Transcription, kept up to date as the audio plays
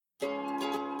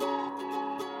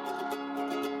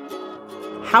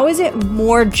How is it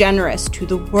more generous to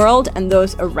the world and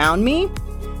those around me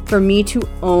for me to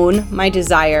own my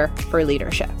desire for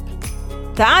leadership?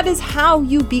 That is how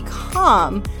you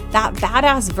become that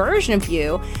badass version of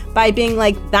you, by being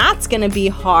like, that's gonna be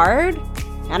hard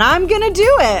and I'm gonna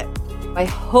do it. I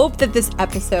hope that this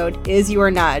episode is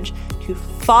your nudge to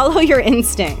follow your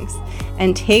instincts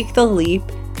and take the leap,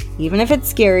 even if it's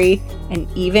scary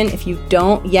and even if you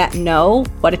don't yet know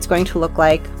what it's going to look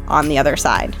like on the other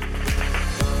side.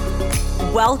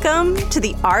 Welcome to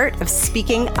The Art of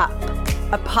Speaking Up,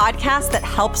 a podcast that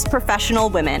helps professional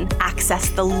women access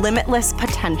the limitless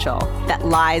potential that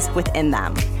lies within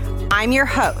them. I'm your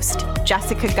host,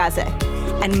 Jessica Guzik,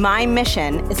 and my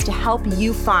mission is to help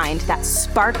you find that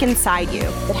spark inside you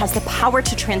that has the power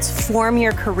to transform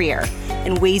your career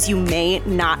in ways you may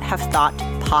not have thought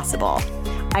possible.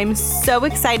 I'm so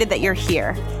excited that you're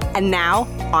here. And now,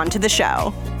 on to the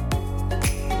show.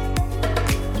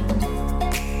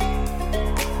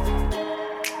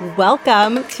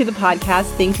 Welcome to the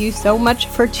podcast. Thank you so much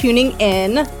for tuning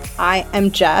in. I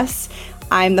am Jess.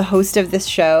 I'm the host of this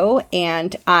show,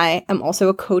 and I am also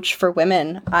a coach for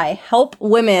women. I help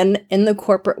women in the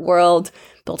corporate world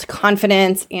build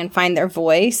confidence and find their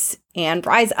voice and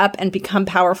rise up and become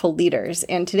powerful leaders.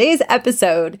 And today's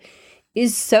episode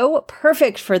is so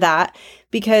perfect for that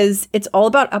because it's all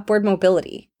about upward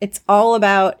mobility. It's all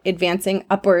about advancing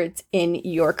upwards in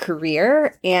your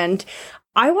career. And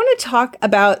I want to talk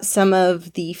about some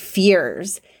of the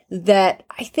fears that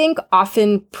I think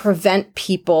often prevent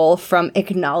people from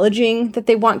acknowledging that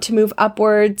they want to move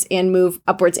upwards and move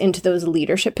upwards into those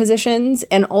leadership positions,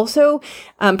 and also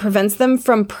prevents them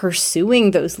from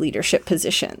pursuing those leadership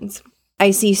positions. I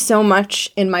see so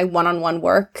much in my one-on-one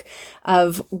work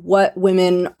of what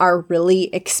women are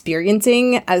really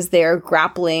experiencing as they're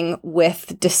grappling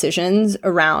with decisions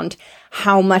around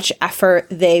how much effort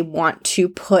they want to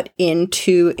put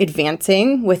into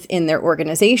advancing within their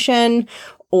organization,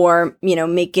 or,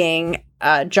 making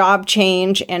a job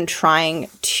change and trying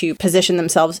to position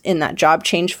themselves in that job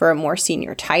change for a more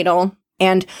senior title.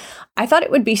 And I thought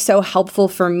it would be so helpful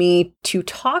for me to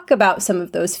talk about some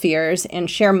of those fears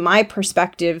and share my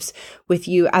perspectives with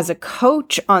you as a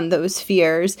coach on those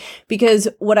fears, because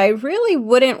what I really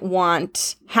wouldn't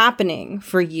want happening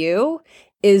for you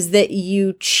is that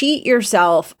you cheat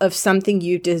yourself of something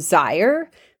you desire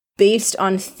based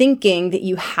on thinking that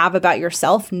you have about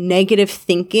yourself, negative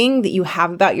thinking that you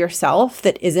have about yourself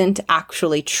that isn't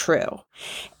actually true.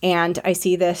 And I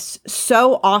see this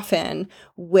so often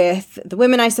with the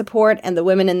women I support and the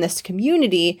women in this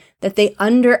community, that they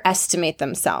underestimate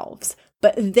themselves.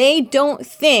 But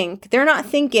they're not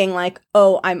thinking like,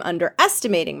 oh, I'm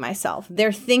underestimating myself.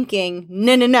 They're thinking,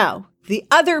 no. The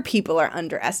other people are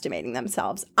underestimating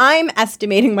themselves. I'm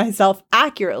estimating myself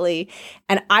accurately,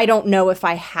 and I don't know if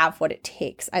I have what it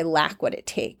takes. I lack what it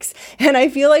takes. And I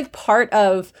feel like part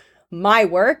of my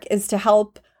work is to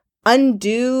help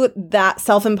undo that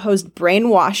self-imposed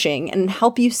brainwashing and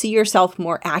help you see yourself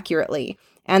more accurately.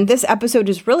 And this episode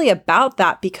is really about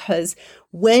that, because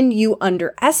when you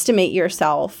underestimate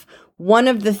yourself, one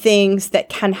of the things that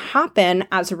can happen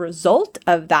as a result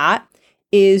of that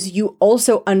is you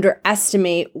also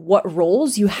underestimate what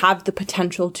roles you have the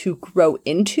potential to grow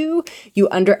into. You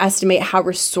underestimate how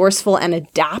resourceful and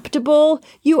adaptable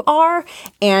you are,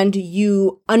 and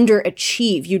you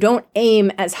underachieve. You don't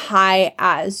aim as high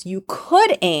as you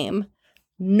could aim,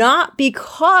 not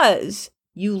because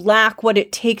you lack what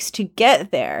it takes to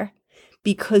get there,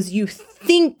 because you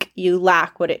think you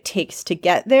lack what it takes to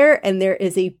get there. And there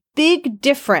is a big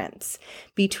difference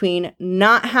between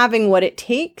not having what it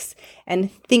takes and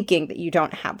thinking that you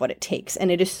don't have what it takes. And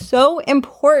it is so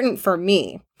important for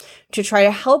me to try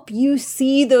to help you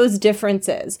see those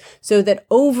differences, so that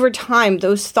over time,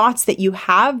 those thoughts that you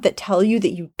have that tell you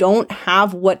that you don't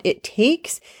have what it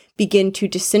takes begin to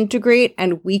disintegrate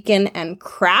and weaken and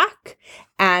crack.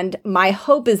 And my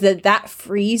hope is that that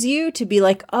frees you to be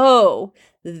like, oh,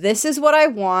 this is what I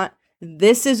want.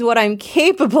 This is what I'm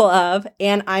capable of,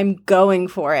 and I'm going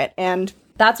for it. And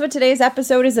that's what today's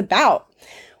episode is about.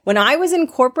 When I was in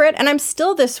corporate, and I'm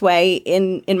still this way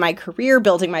in my career,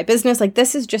 building my business, like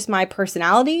this is just my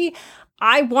personality,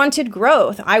 I wanted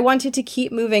growth. I wanted to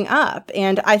keep moving up.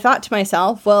 And I thought to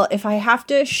myself, well, if I have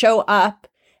to show up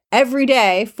every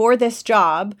day for this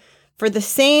job for the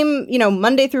same,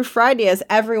 Monday through Friday as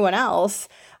everyone else,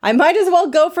 I might as well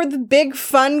go for the big,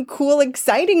 fun, cool,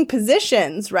 exciting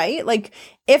positions, right? Like,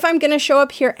 if I'm going to show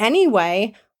up here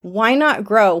anyway, why not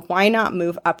grow? Why not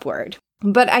move upward?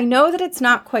 But I know that it's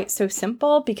not quite so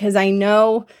simple, because I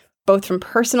know both from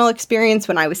personal experience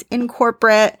when I was in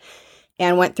corporate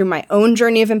and went through my own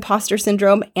journey of imposter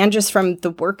syndrome, and just from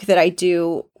the work that I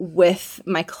do with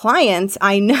my clients,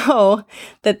 I know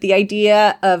that the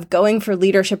idea of going for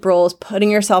leadership roles,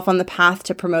 putting yourself on the path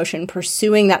to promotion,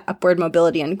 pursuing that upward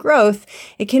mobility and growth,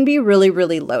 it can be really,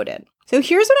 really loaded. So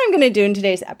here's what I'm going to do in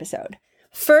today's episode.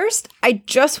 First, I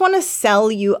just want to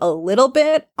sell you a little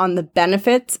bit on the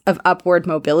benefits of upward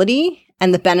mobility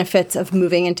and the benefits of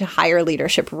moving into higher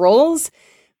leadership roles,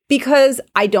 because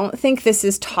I don't think this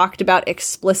is talked about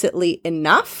explicitly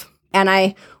enough. And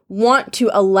I want to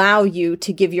allow you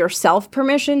to give yourself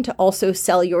permission to also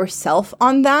sell yourself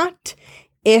on that,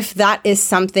 if that is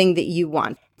something that you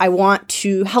want. I want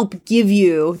to help give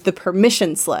you the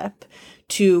permission slip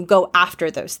to go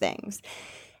after those things.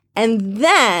 And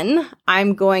then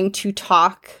I'm going to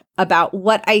talk about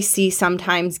what I see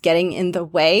sometimes getting in the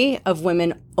way of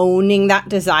women owning that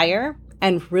desire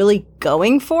and really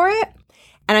going for it.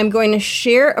 And I'm going to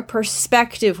share a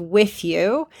perspective with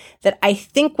you that I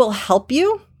think will help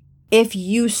you if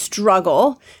you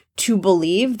struggle to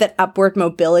believe that upward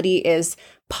mobility is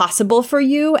possible for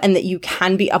you and that you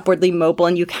can be upwardly mobile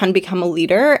and you can become a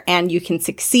leader and you can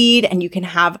succeed and you can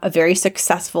have a very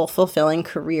successful, fulfilling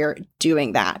career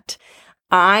doing that.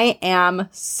 I am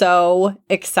so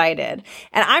excited.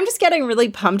 And I'm just getting really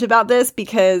pumped about this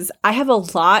because I have a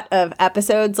lot of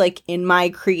episodes like in my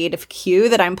creative queue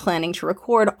that I'm planning to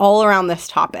record all around this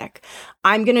topic.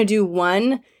 I'm going to do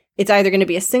one. It's either going to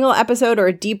be a single episode or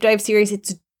a deep dive series.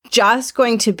 It's just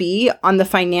going to be on the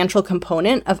financial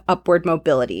component of upward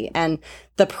mobility and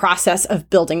the process of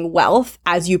building wealth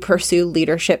as you pursue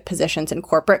leadership positions in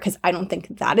corporate, because I don't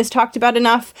think that is talked about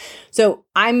enough. So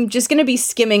I'm just going to be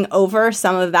skimming over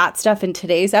some of that stuff in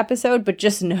today's episode, but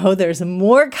just know there's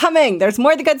more coming. There's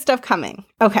more of the good stuff coming.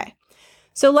 Okay.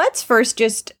 So let's first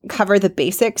just cover the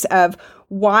basics of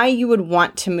why you would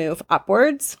want to move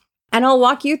upwards. And I'll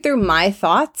walk you through my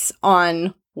thoughts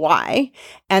on why.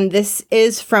 And this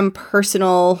is from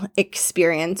personal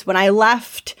experience. When I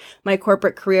left my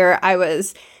corporate career, I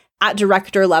was at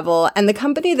director level, and the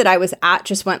company that I was at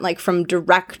just went like from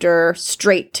director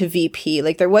straight to VP.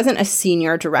 Like there wasn't a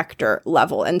senior director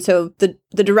level. And so the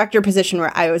director position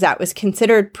where I was at was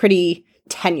considered pretty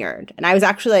tenured. And I was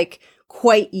actually like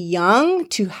quite young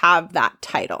to have that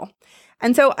title.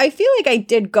 And so I feel like I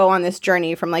did go on this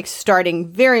journey from like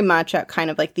starting very much at kind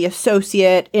of like the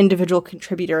associate individual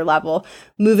contributor level,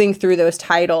 moving through those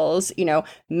titles,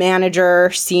 manager,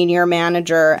 senior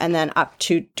manager, and then up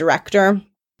to director,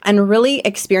 and really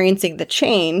experiencing the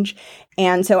change.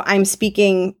 And so I'm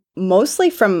speaking mostly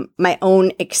from my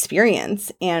own experience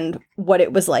and what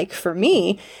it was like for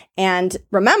me. And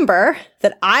remember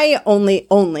that I only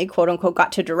quote unquote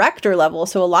got to director level.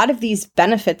 So a lot of these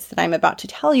benefits that I'm about to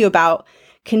tell you about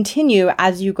continue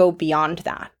as you go beyond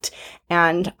that.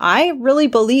 And I really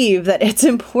believe that it's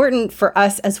important for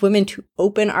us as women to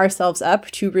open ourselves up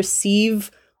to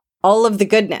receive all of the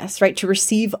goodness, right? To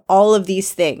receive all of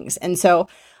these things. And so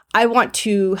I want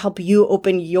to help you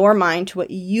open your mind to what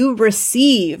you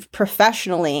receive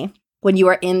professionally when you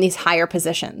are in these higher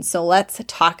positions. So let's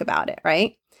talk about it,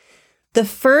 right? The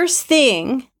first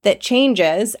thing that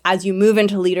changes as you move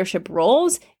into leadership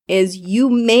roles is you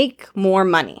make more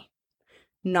money.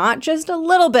 Not just a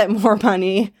little bit more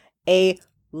money, a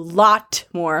lot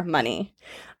more money.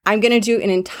 I'm going to do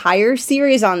an entire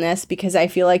series on this because I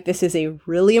feel like this is a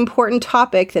really important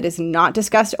topic that is not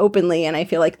discussed openly. And I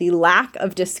feel like the lack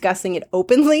of discussing it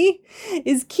openly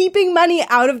is keeping money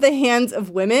out of the hands of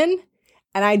women.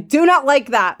 And I do not like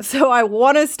that. So I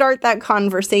want to start that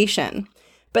conversation.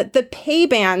 But the pay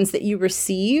bands that you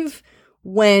receive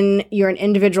when you're an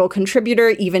individual contributor,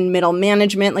 even middle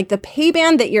management, like the pay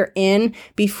band that you're in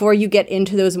before you get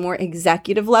into those more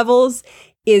executive levels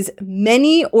is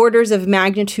many orders of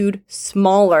magnitude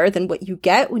smaller than what you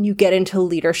get when you get into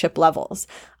leadership levels.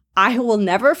 I will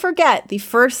never forget the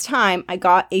first time I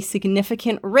got a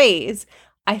significant raise.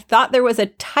 I thought there was a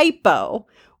typo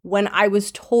when I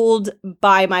was told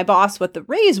by my boss what the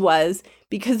raise was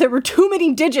because there were too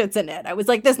many digits in it. I was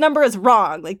like, this number is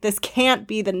wrong. Like, this can't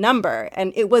be the number.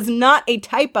 And it was not a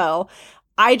typo.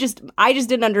 I just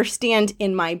didn't understand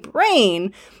in my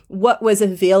brain what was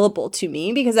available to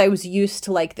me because I was used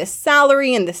to like this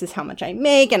salary and this is how much I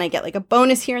make and I get like a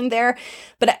bonus here and there.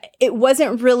 But it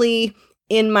wasn't really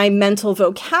in my mental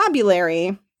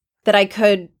vocabulary that I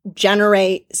could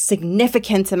generate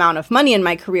significant amount of money in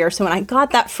my career. So when I got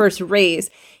that first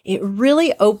raise, it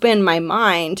really opened my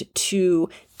mind to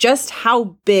just how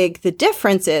big the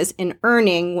difference is in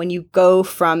earning when you go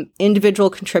from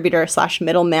individual contributor /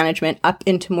 middle management up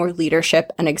into more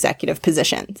leadership and executive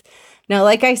positions. Now,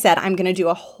 like I said, I'm going to do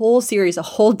a whole series, a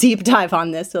whole deep dive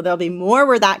on this. So there'll be more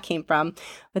where that came from.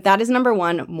 But that is number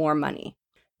one, more money.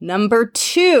 Number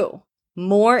two,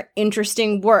 more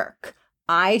interesting work.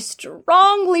 I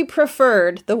strongly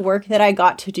preferred the work that I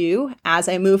got to do as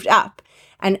I moved up.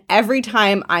 And every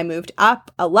time I moved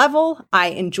up a level, I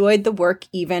enjoyed the work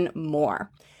even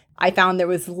more. I found there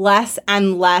was less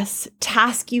and less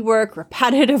tasky work,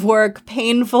 repetitive work,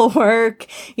 painful work,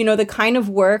 the kind of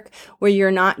work where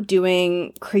you're not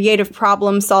doing creative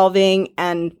problem solving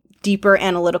and deeper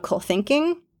analytical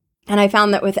thinking. And I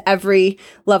found that with every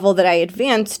level that I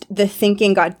advanced, the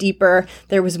thinking got deeper.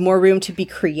 There was more room to be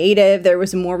creative. There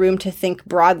was more room to think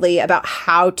broadly about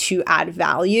how to add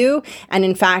value. And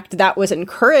in fact, that was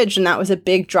encouraged, and that was a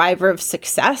big driver of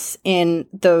success in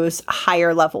those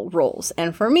higher level roles.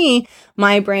 And for me,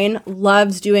 my brain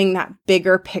loves doing that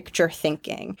bigger picture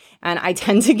thinking. And I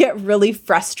tend to get really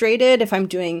frustrated if I'm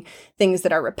doing things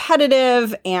that are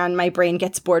repetitive, and my brain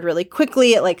gets bored really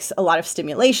quickly. It likes a lot of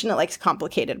stimulation. It likes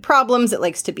complicated problems. It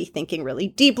likes to be thinking really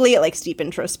deeply. It likes deep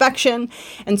introspection.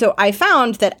 And so I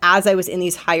found that as I was in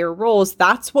these higher roles,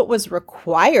 that's what was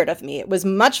required of me. It was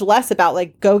much less about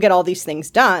go get all these things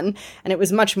done. And it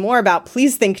was much more about,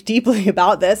 please think deeply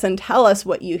about this and tell us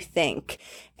what you think.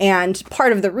 And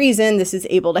part of the reason this is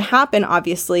able to happen,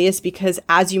 obviously, is because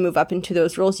as you move up into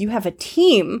those roles, you have a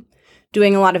team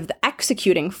doing a lot of the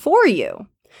executing for you.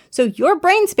 So your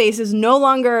brain space is no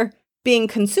longer being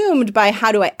consumed by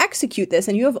how do I execute this?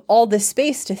 And you have all this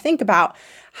space to think about,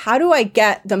 how do I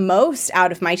get the most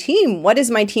out of my team? What is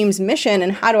my team's mission?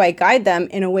 And how do I guide them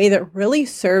in a way that really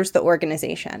serves the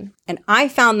organization? And I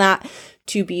found that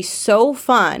to be so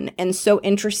fun and so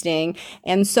interesting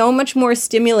and so much more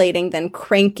stimulating than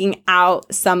cranking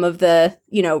out some of the,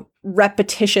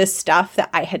 repetitious stuff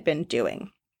that I had been doing.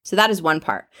 So that is one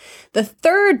part. The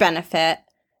third benefit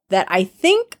that I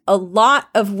think a lot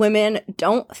of women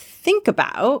don't think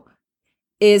about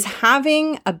is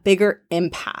having a bigger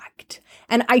impact.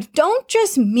 And I don't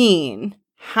just mean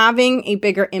having a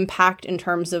bigger impact in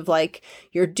terms of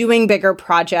you're doing bigger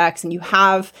projects and you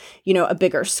have, a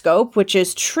bigger scope, which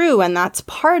is true, and that's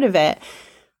part of it.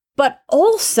 But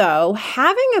also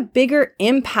having a bigger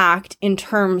impact in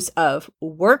terms of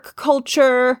work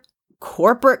culture,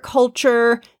 corporate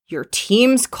culture, your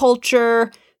team's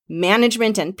culture,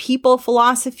 management and people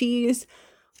philosophies.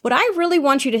 What I really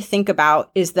want you to think about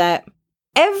is that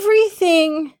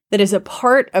everything that is a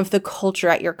part of the culture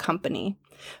at your company,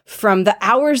 from the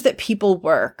hours that people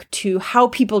work, to how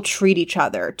people treat each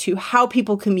other, to how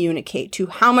people communicate, to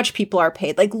how much people are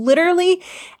paid, literally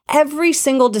every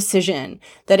single decision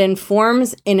that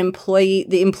informs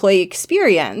the employee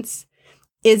experience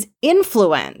is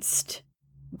influenced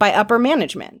by upper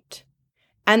management.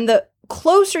 And the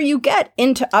closer you get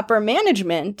into upper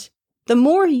management, the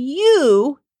more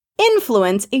you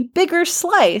influence a bigger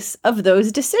slice of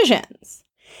those decisions.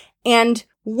 And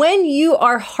when you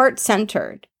are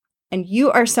heart-centered and you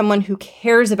are someone who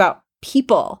cares about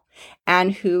people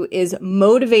and who is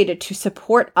motivated to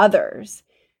support others,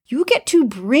 you get to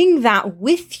bring that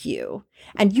with you,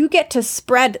 and you get to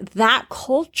spread that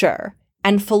culture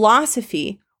and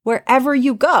philosophy wherever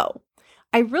you go.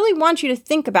 I really want you to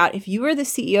think about, if you were the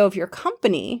CEO of your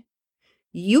company,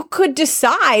 you could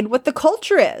decide what the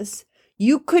culture is.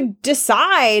 You could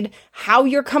decide how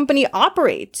your company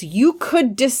operates. You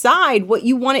could decide what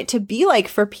you want it to be like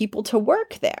for people to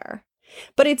work there.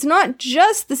 But it's not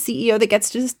just the CEO that gets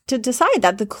to decide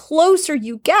that. The closer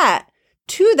you get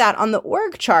to that on the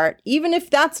org chart, even if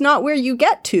that's not where you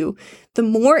get to, the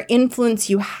more influence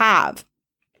you have.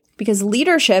 Because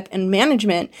leadership and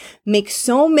management make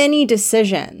so many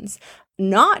decisions,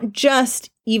 not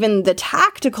just even the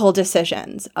tactical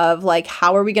decisions of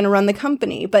how are we going to run the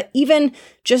company, but even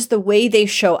just the way they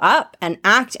show up and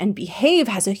act and behave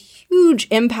has a huge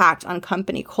impact on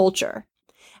company culture.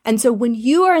 And so when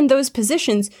you are in those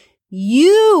positions,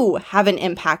 you have an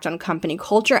impact on company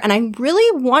culture. And I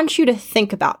really want you to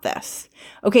think about this.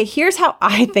 Okay, here's how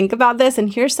I think about this.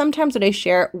 And here's sometimes what I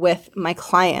share with my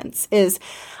clients is,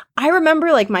 I remember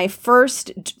my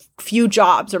first few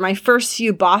jobs or my first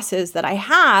few bosses that I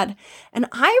had. And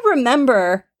I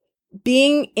remember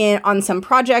being on some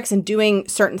projects and doing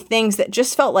certain things that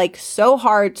just felt so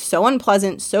hard, so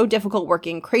unpleasant, so difficult,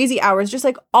 working crazy hours, just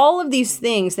all of these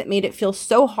things that made it feel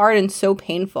so hard and so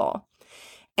painful.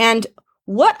 And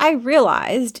what I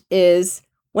realized is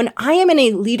when I am in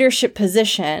a leadership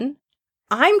position,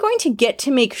 I'm going to get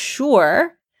to make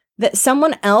sure that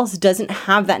someone else doesn't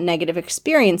have that negative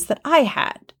experience that I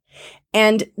had.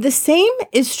 And the same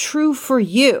is true for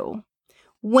you.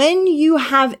 When you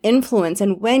have influence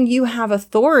and when you have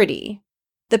authority,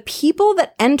 the people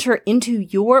that enter into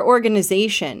your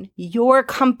organization, your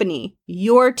company,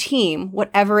 your team,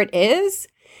 whatever it is,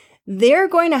 they're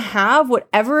going to have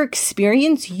whatever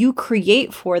experience you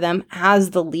create for them as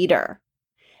the leader.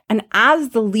 And as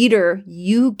the leader,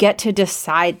 you get to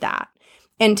decide that.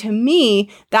 And to me,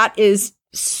 that is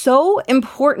so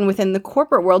important within the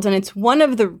corporate world. And it's one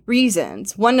of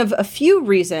a few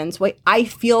reasons why I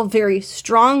feel very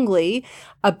strongly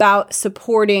about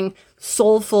supporting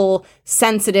soulful,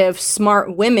 sensitive,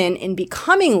 smart women in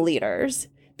becoming leaders,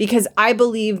 because I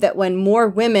believe that when more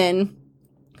women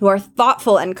who are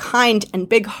thoughtful and kind and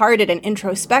big-hearted and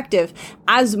introspective,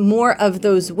 as more of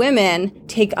those women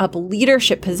take up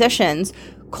leadership positions,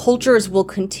 cultures will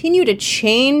continue to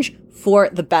change for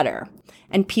the better.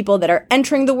 And people that are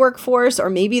entering the workforce, or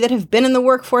maybe that have been in the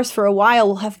workforce for a while,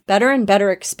 will have better and better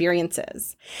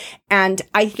experiences. And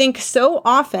I think so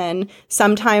often,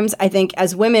 sometimes I think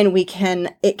as women,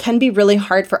 it can be really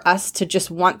hard for us to just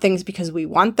want things because we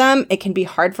want them. It can be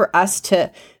hard for us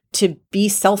to be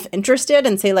self-interested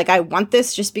and say, like, I want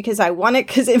this just because I want it,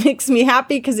 because it makes me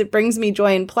happy, because it brings me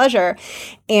joy and pleasure.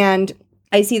 And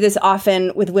I see this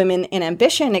often with women in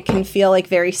ambition. It can feel like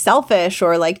very selfish,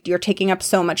 or like you're taking up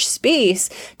so much space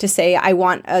to say, I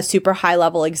want a super high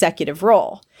level executive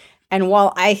role. And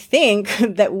while I think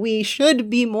that we should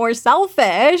be more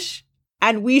selfish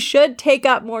and we should take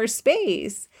up more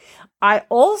space, I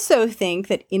also think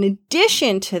that in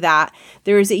addition to that,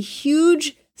 there is a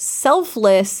huge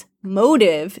selfless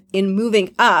motive in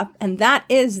moving up. And that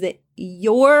is that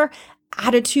your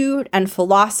attitude and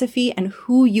philosophy and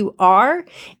who you are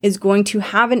is going to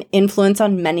have an influence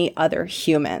on many other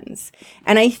humans.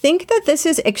 And I think that this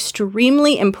is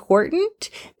extremely important,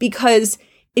 because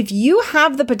if you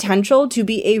have the potential to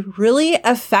be a really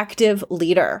effective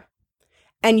leader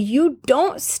and you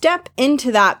don't step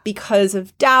into that because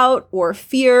of doubt or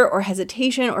fear or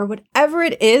hesitation or whatever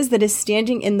it is that is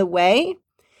standing in the way,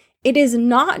 it is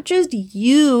not just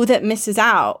you that misses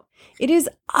out. It is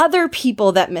other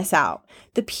people that miss out.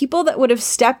 The people that would have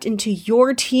stepped into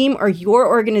your team or your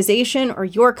organization or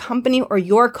your company or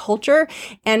your culture,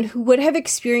 and who would have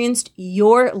experienced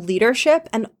your leadership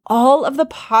and all of the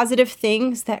positive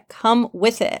things that come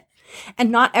with it. And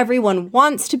not everyone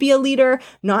wants to be a leader.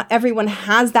 Not everyone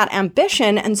has that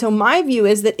ambition. And so my view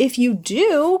is that if you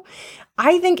do,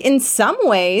 I think in some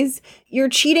ways you're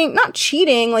not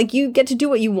cheating, like you get to do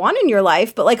what you want in your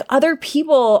life, but like other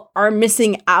people are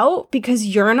missing out because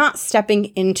you're not stepping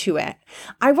into it.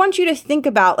 I want you to think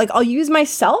about, like, I'll use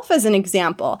myself as an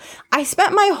example. I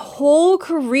spent my whole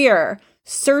career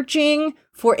searching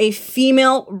for a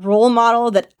female role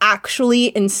model that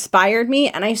actually inspired me,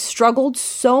 and I struggled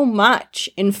so much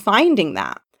in finding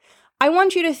that. I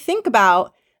want you to think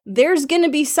about, there's going to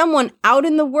be someone out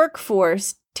in the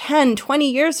workforce 10,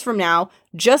 20 years from now,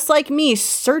 just like me,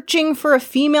 searching for a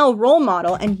female role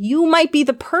model. And you might be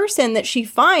the person that she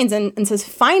finds and says,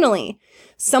 finally,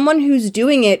 someone who's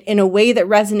doing it in a way that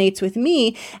resonates with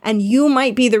me. And you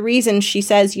might be the reason she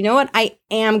says, you know what, I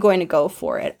am going to go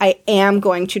for it. I am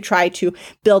going to try to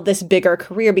build this bigger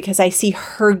career because I see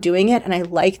her doing it and I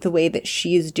like the way that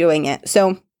she's doing it.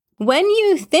 So when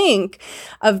you think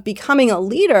of becoming a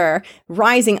leader,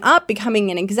 rising up, becoming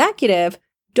an executive,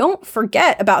 don't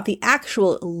forget about the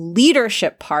actual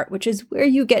leadership part, which is where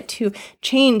you get to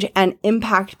change and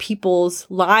impact people's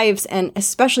lives and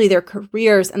especially their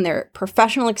careers and their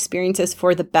professional experiences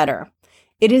for the better.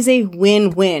 It is a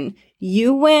win-win.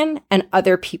 You win and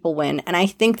other people win. And I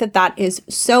think that that is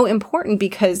so important,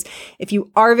 because if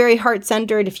you are very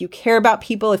heart-centered, if you care about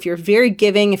people, if you're very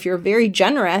giving, if you're very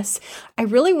generous, I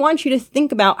really want you to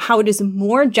think about how it is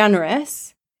more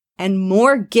generous and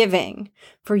more giving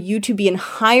for you to be in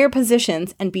higher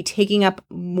positions and be taking up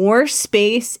more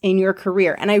space in your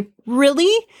career. And I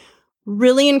really,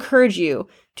 really encourage you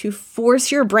to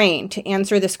force your brain to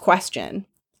answer this question.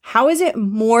 How is it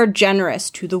more generous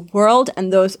to the world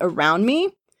and those around me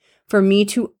for me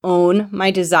to own my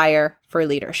desire for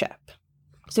leadership?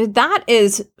 So that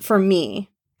is, for me,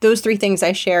 those three things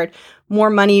I shared: more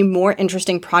money, more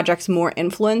interesting projects, more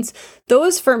influence.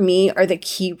 Those for me are the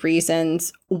key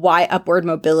reasons why upward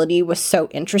mobility was so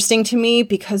interesting to me,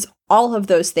 because all of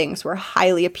those things were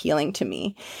highly appealing to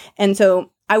me. And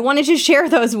so I wanted to share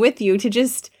those with you to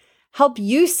just help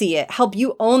you see it, help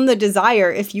you own the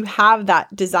desire if you have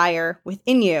that desire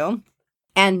within you.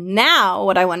 And now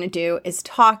what I want to do is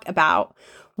talk about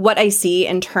what I see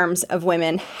in terms of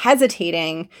women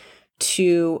hesitating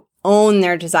to own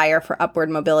their desire for upward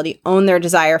mobility, own their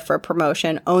desire for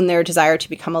promotion, own their desire to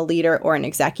become a leader or an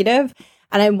executive.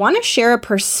 And I want to share a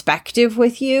perspective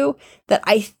with you that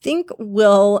I think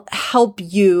will help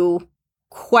you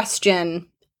question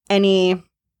any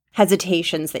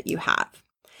hesitations that you have.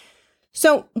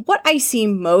 So what I see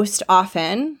most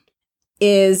often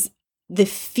is the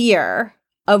fear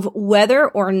of whether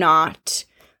or not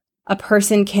a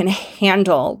person can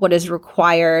handle what is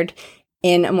required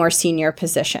in a more senior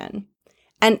position.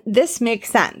 And this makes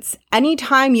sense.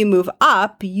 Anytime you move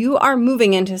up, you are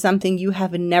moving into something you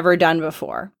have never done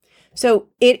before. So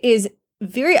it is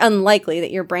very unlikely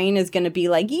that your brain is going to be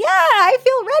like, yeah, I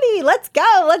feel ready. Let's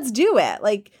go. Let's do it.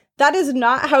 Like, that is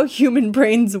not how human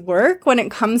brains work when it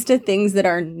comes to things that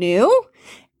are new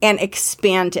and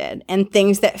expanded and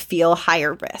things that feel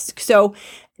higher risk. So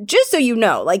just so you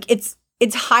know, like, it's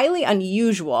highly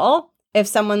unusual if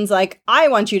someone's like, I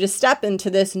want you to step into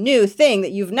this new thing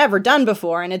that you've never done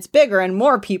before, and it's bigger and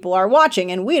more people are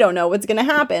watching and we don't know what's going to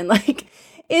happen. Like,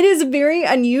 it is very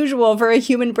unusual for a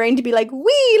human brain to be like,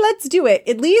 let's do it.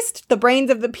 At least the brains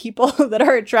of the people that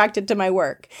are attracted to my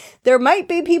work. There might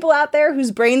be people out there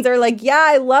whose brains are like, yeah,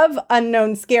 I love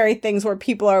unknown, scary things where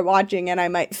people are watching and I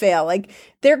might fail. Like,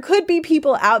 there could be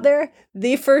people out there,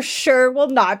 they for sure will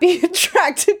not be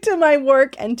attracted to my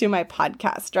work and to my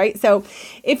podcast, right? So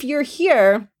if you're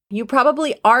here, you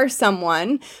probably are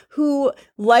someone who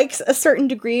likes a certain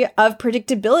degree of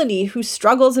predictability, who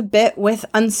struggles a bit with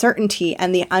uncertainty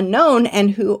and the unknown,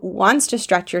 and who wants to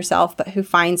stretch yourself, but who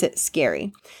finds it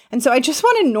scary. And so I just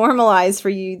want to normalize for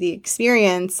you the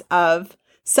experience of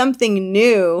something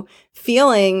new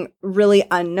feeling really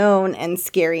unknown and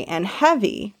scary and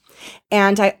heavy.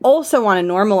 And I also want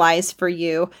to normalize for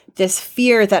you this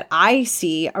fear that I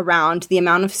see around the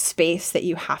amount of space that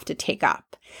you have to take up.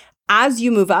 As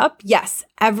you move up, yes,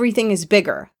 everything is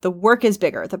bigger. The work is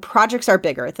bigger. The projects are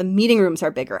bigger. The meeting rooms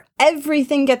are bigger.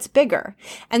 Everything gets bigger.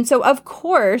 And so, of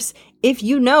course, if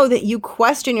you know that you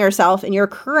question yourself in your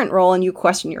current role and you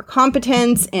question your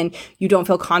competence and you don't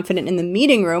feel confident in the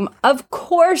meeting room, of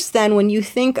course, then when you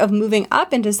think of moving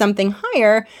up into something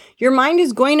higher, your mind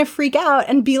is going to freak out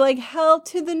and be like, hell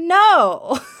to the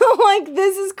no. Like,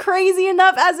 this is crazy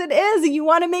enough as it is. You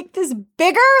want to make this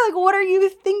bigger? Like, what are you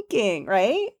thinking,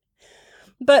 right?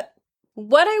 But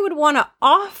what I would want to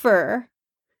offer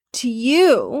to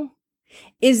you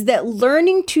is that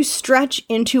learning to stretch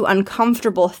into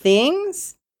uncomfortable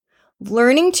things,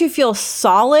 learning to feel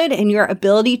solid in your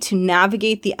ability to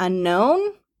navigate the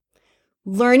unknown,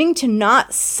 learning to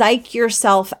not psych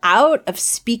yourself out of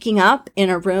speaking up in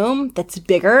a room that's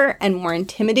bigger and more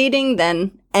intimidating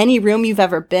than any room you've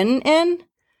ever been in,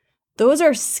 those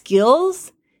are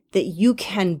skills that you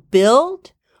can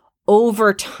build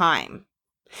over time.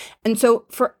 And so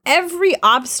for every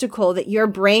obstacle that your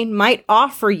brain might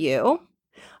offer you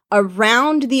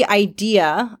around the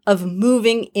idea of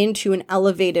moving into an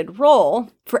elevated role,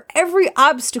 for every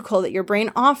obstacle that your brain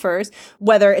offers,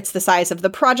 whether it's the size of the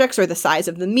projects or the size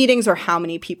of the meetings or how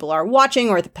many people are watching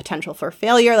or the potential for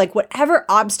failure, like whatever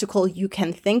obstacle you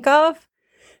can think of,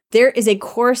 there is a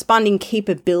corresponding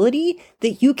capability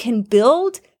that you can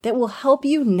build that will help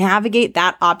you navigate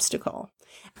that obstacle.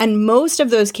 And most of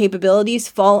those capabilities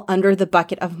fall under the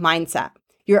bucket of mindset.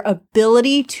 Your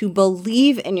ability to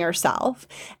believe in yourself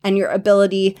and your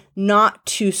ability not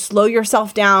to slow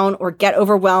yourself down or get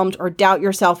overwhelmed or doubt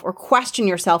yourself or question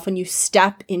yourself when you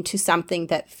step into something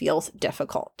that feels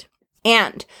difficult.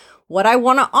 And what I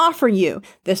want to offer you,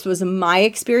 this was my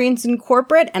experience in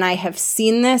corporate, and I have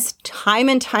seen this time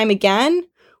and time again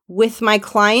with my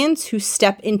clients who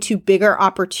step into bigger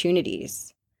opportunities.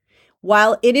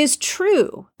 While it is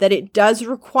true that it does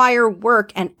require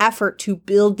work and effort to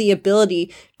build the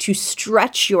ability to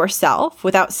stretch yourself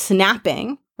without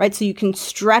snapping, right? So you can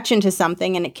stretch into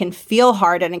something and it can feel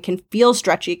hard and it can feel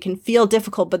stretchy, it can feel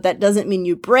difficult, but that doesn't mean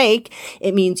you break.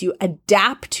 It means you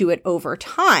adapt to it over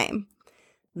time.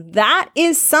 That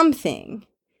is something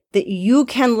that you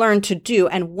can learn to do.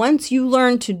 And once you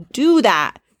learn to do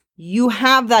that, you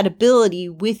have that ability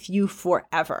with you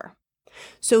forever.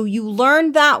 So you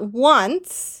learn that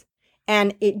once,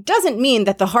 and it doesn't mean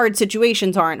that the hard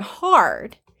situations aren't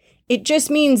hard. It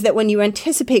just means that when you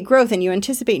anticipate growth and you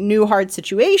anticipate new hard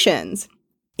situations,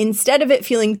 instead of it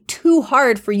feeling too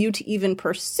hard for you to even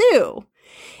pursue,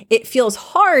 it feels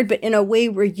hard, but in a way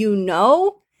where you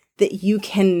know that you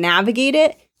can navigate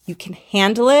it, you can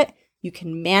handle it, you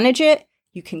can manage it,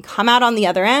 you can come out on the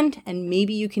other end, and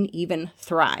maybe you can even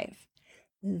thrive.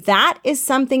 That is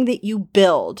something that you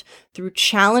build through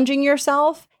challenging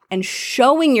yourself and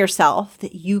showing yourself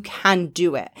that you can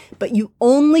do it. But you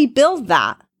only build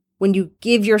that when you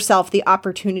give yourself the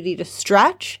opportunity to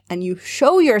stretch and you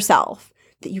show yourself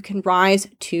that you can rise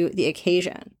to the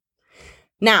occasion.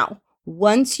 Now,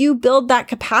 once you build that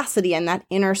capacity and that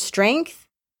inner strength,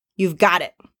 you've got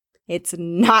it. It's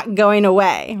not going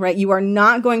away, right? You are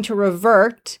not going to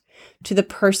revert to the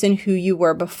person who you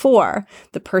were before,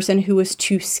 the person who was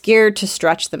too scared to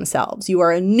stretch themselves. You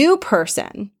are a new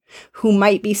person who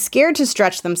might be scared to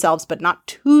stretch themselves, but not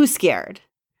too scared.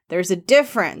 There's a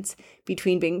difference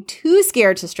between being too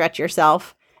scared to stretch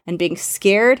yourself and being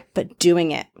scared, but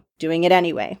doing it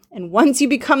anyway. And once you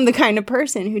become the kind of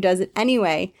person who does it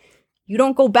anyway, you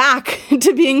don't go back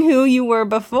to being who you were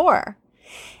before.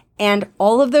 And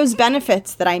all of those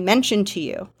benefits that I mentioned to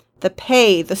you, the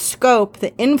pay, the scope,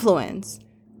 the influence,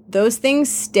 those things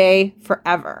stay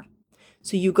forever.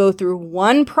 So you go through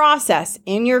one process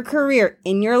in your career,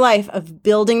 in your life of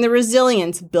building the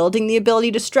resilience, building the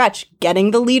ability to stretch,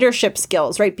 getting the leadership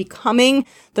skills, right? Becoming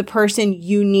the person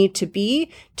you need to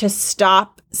be to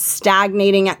stop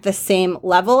stagnating at the same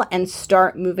level and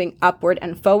start moving upward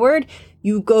and forward.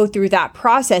 You go through that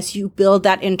process, you build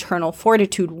that internal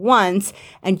fortitude once,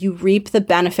 and you reap the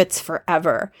benefits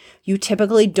forever. You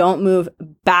typically don't move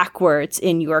backwards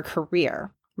in your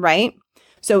career, right?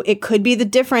 So it could be the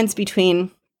difference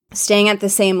between staying at the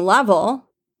same level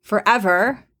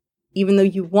forever, even though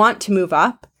you want to move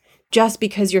up, just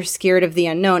because you're scared of the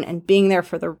unknown and being there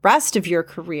for the rest of your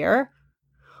career,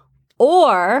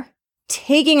 or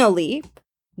taking a leap,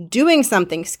 doing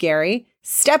something scary,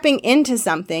 stepping into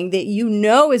something that you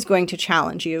know is going to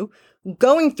challenge you,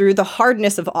 going through the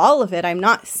hardness of all of it. I'm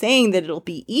not saying that it'll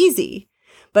be easy,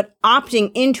 but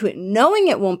opting into it, knowing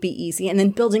it won't be easy, and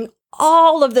then building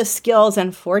all of the skills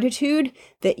and fortitude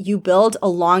that you build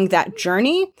along that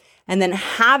journey, and then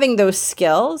having those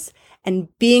skills and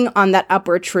being on that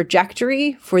upward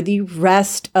trajectory for the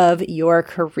rest of your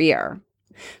career.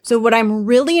 So what I'm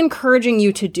really encouraging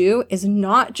you to do is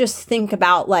not just think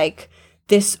about like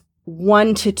this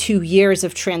 1 to 2 years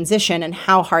of transition and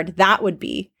how hard that would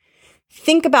be.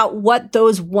 Think about what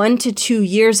those 1 to 2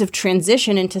 years of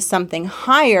transition into something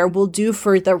higher will do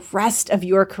for the rest of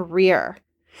your career.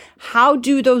 How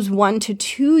do those 1 to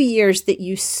 2 years that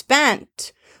you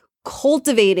spent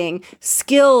cultivating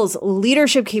skills,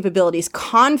 leadership capabilities,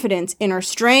 confidence, inner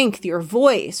strength, your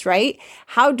voice, right?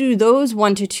 How do those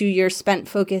 1 to 2 years spent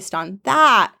focused on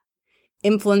that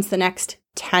influence the next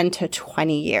 10 to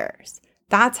 20 years?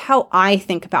 That's how I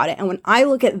think about it. And when I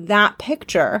look at that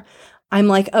picture, I'm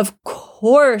like, of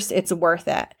course it's worth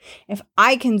it. If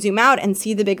I can zoom out and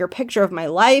see the bigger picture of my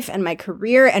life and my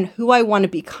career and who I want to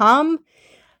become,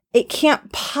 it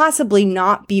can't possibly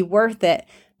not be worth it,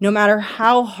 no matter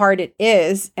how hard it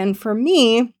is. And for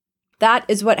me, that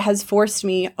is what has forced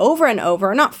me over and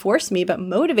over, not forced me, but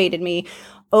motivated me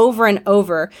over and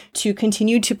over to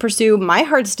continue to pursue my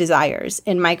heart's desires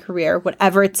in my career,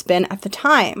 whatever it's been at the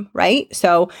time, right?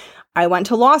 So I went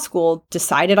to law school,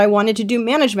 decided I wanted to do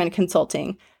management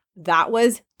consulting. That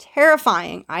was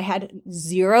terrifying. I had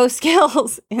zero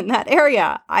skills in that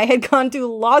area. I had gone to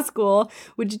law school,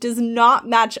 which does not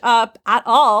match up at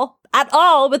all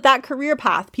with that career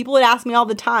path. People would ask me all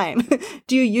the time,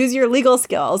 do you use your legal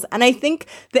skills? And I think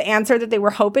the answer that they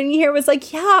were hoping to hear was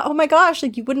like, yeah, oh my gosh,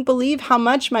 like you wouldn't believe how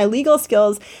much my legal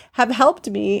skills have helped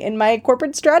me in my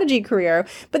corporate strategy career.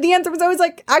 But the answer was always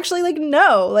like, actually, like,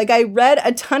 no. Like I read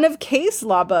a ton of case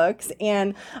law books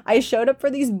and I showed up for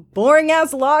these boring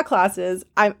ass law classes.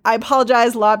 I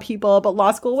apologize, law people, but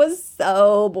law school was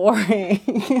so boring.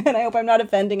 And I hope I'm not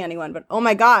offending anyone, but oh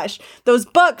my gosh, those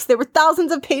books, they were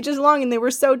thousands of pages long and they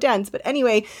were so dense. But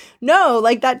anyway, no,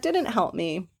 like that didn't help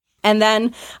me. And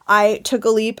then I took a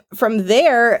leap from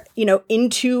there,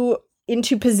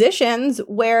 into positions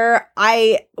where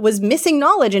I was missing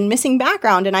knowledge and missing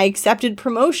background, and I accepted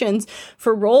promotions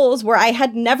for roles where I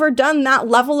had never done that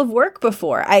level of work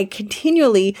before. I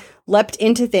continually leapt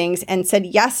into things and said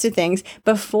yes to things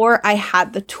before I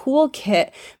had the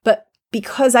toolkit. But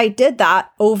because I did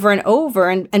that over and over,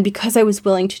 and because I was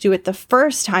willing to do it the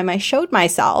first time, I showed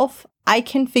myself, I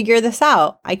can figure this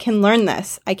out. I can learn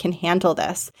this. I can handle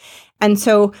this. And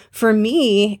so for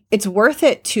me, it's worth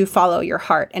it to follow your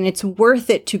heart, and it's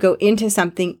worth it to go into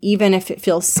something, even if it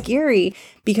feels scary,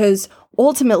 because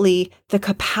ultimately the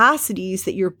capacities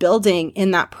that you're building in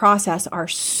that process are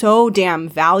so damn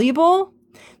valuable.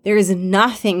 There is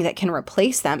nothing that can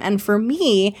replace them. And for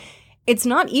me, it's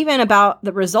not even about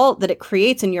the result that it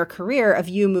creates in your career of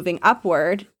you moving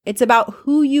upward. It's about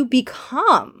who you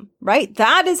become, right?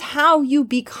 That is how you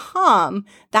become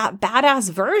that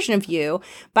badass version of you,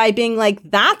 by being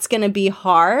like, that's going to be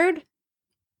hard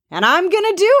and I'm going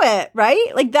to do it,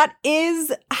 right? Like that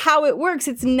is how it works.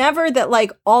 It's never that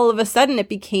like all of a sudden it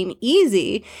became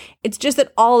easy. It's just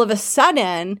that all of a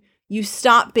sudden you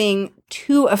stop being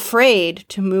too afraid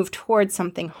to move towards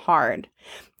something hard.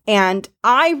 And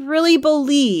I really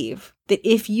believe that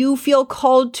if you feel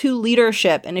called to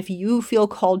leadership and if you feel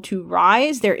called to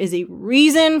rise, there is a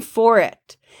reason for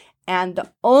it. And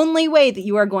the only way that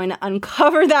you are going to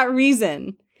uncover that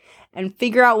reason and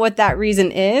figure out what that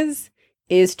reason is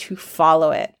to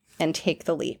follow it and take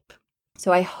the leap.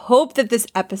 So I hope that this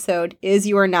episode is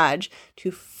your nudge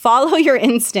to follow your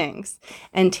instincts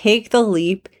and take the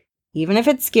leap, even if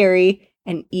it's scary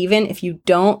and even if you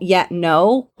don't yet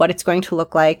know what it's going to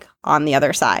look like on the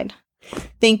other side.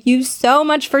 Thank you so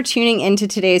much for tuning into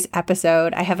today's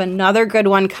episode. I have another good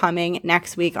one coming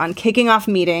next week on kicking off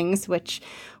meetings, which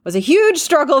was a huge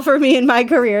struggle for me in my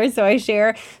career. So I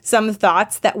share some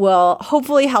thoughts that will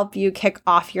hopefully help you kick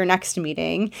off your next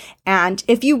meeting. And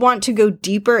if you want to go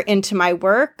deeper into my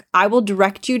work, I will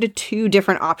direct you to 2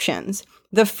 different options.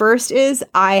 The first is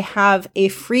I have a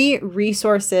free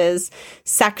resources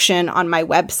section on my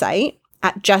website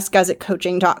at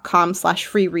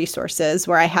jessguzikcoaching.com/free resources,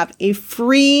 where I have a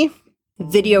free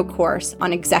video course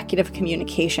on executive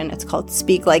communication. It's called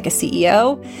Speak Like a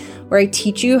CEO, where I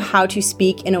teach you how to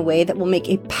speak in a way that will make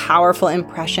a powerful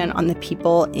impression on the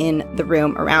people in the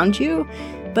room around you.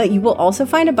 But you will also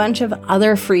find a bunch of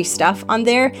other free stuff on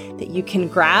there that you can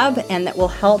grab and that will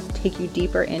help take you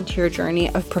deeper into your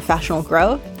journey of professional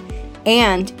growth.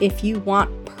 And if you want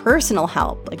personal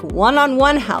help, like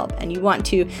one-on-one help, and you want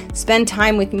to spend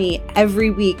time with me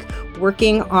every week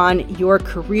working on your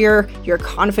career, your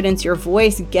confidence, your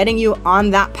voice, getting you on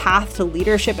that path to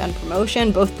leadership and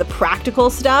promotion, both the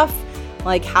practical stuff,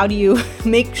 like how do you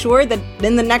make sure that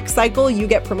in the next cycle you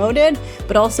get promoted,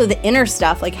 but also the inner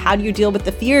stuff, like how do you deal with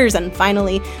the fears and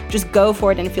finally just go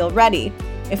for it and feel ready.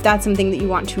 If that's something that you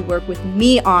want to work with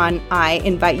me on, I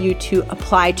invite you to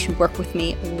apply to work with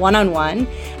me one-on-one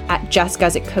at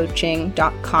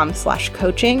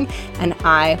jessguzikcoaching.com/coaching, and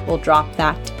I will drop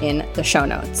that in the show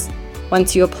notes.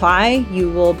 Once you apply, you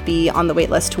will be on the wait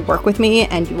list to work with me,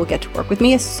 and you will get to work with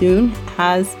me as soon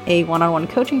as a one-on-one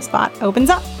coaching spot opens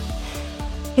up.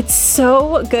 It's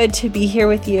so good to be here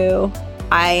with you.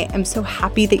 I am so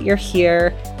happy that you're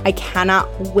here. I cannot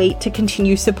wait to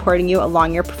continue supporting you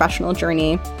along your professional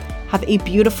journey. Have a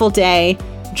beautiful day.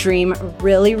 Dream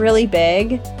really, really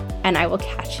big. And I will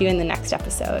catch you in the next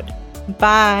episode.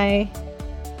 Bye.